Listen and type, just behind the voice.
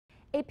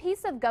A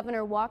piece of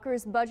Governor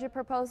Walker's budget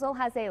proposal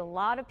has a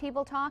lot of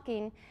people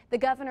talking. The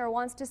governor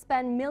wants to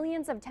spend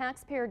millions of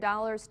taxpayer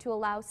dollars to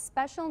allow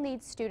special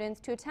needs students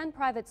to attend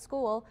private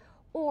school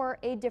or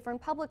a different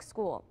public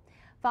school.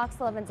 Fox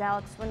 11's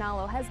Alex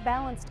Rinaldo has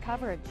balanced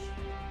coverage.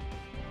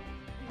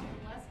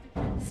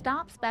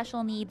 Stop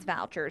Special Needs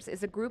Vouchers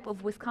is a group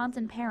of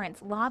Wisconsin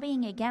parents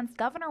lobbying against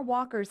Governor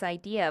Walker's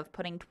idea of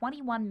putting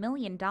 $21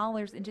 million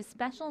into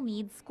special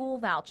needs school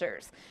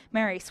vouchers.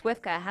 Mary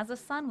Swifka has a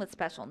son with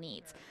special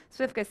needs.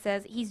 Swifka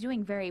says he's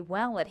doing very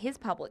well at his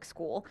public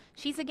school.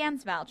 She's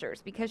against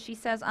vouchers because she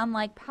says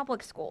unlike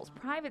public schools,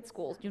 private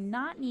schools do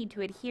not need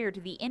to adhere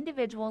to the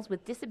Individuals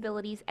with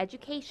Disabilities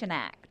Education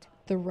Act.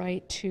 The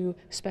right to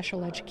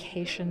special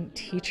education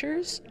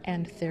teachers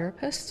and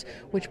therapists,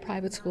 which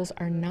private schools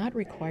are not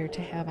required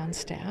to have on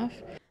staff.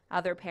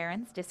 Other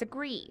parents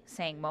disagree,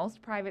 saying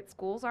most private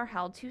schools are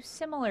held to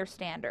similar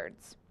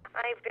standards.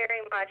 I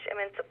very much am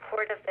in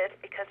support of this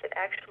because it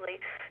actually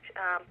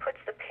puts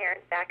the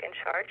parent back in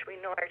charge.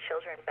 We know our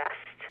children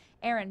best.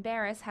 Erin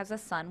Barris has a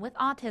son with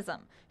autism.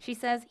 She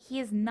says he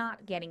is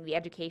not getting the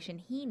education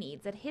he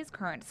needs at his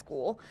current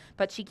school,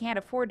 but she can't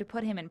afford to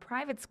put him in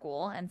private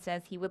school and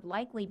says he would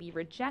likely be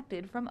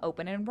rejected from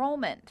open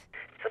enrollment.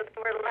 So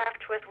we're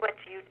left with, what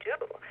do you do?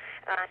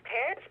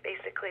 Parents,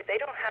 basically, they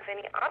don't have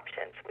any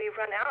options. We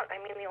run out.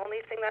 I mean, the only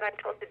thing that I'm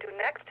told to do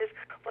next is,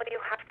 well, you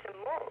have to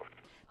move.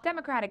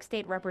 Democratic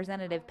State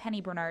Representative Penny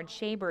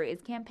Bernard-Shaber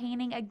is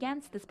campaigning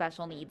against the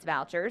special needs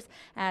vouchers,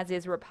 as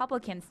is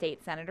Republican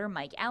State Senator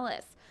Mike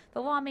Ellis.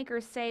 The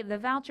lawmakers say the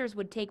vouchers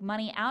would take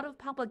money out of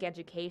public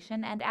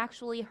education and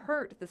actually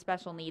hurt the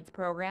special needs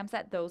programs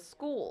at those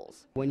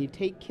schools. When you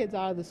take kids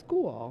out of the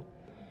school,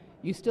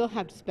 you still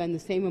have to spend the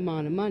same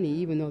amount of money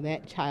even though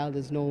that child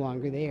is no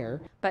longer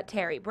there. But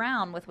Terry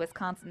Brown with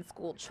Wisconsin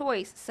School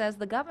Choice says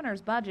the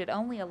governor's budget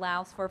only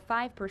allows for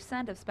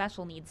 5% of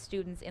special needs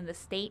students in the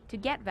state to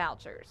get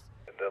vouchers.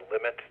 The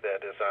limit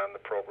that is on the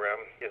program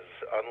is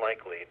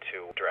unlikely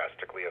to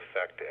drastically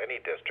affect any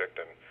district,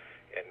 and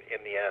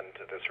in the end,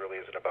 this really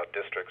isn't about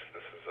districts,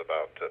 this is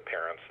about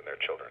parents and their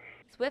children.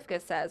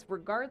 Swifka says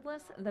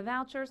regardless, the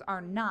vouchers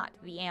are not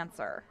the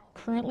answer.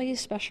 Currently,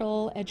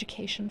 special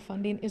education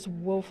funding is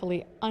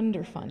woefully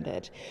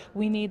underfunded.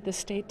 We need the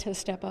state to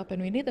step up,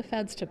 and we need the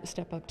feds to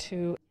step up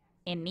too.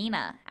 In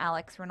Neenah,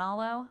 Alex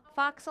Rinaldo,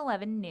 Fox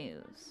 11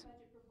 News.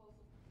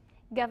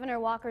 Governor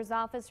Walker's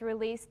office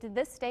released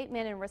this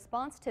statement in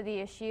response to the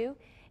issue.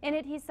 In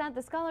it, he said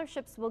the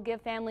scholarships will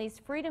give families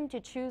freedom to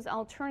choose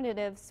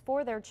alternatives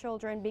for their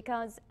children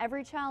because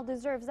every child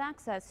deserves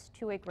access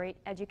to a great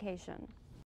education.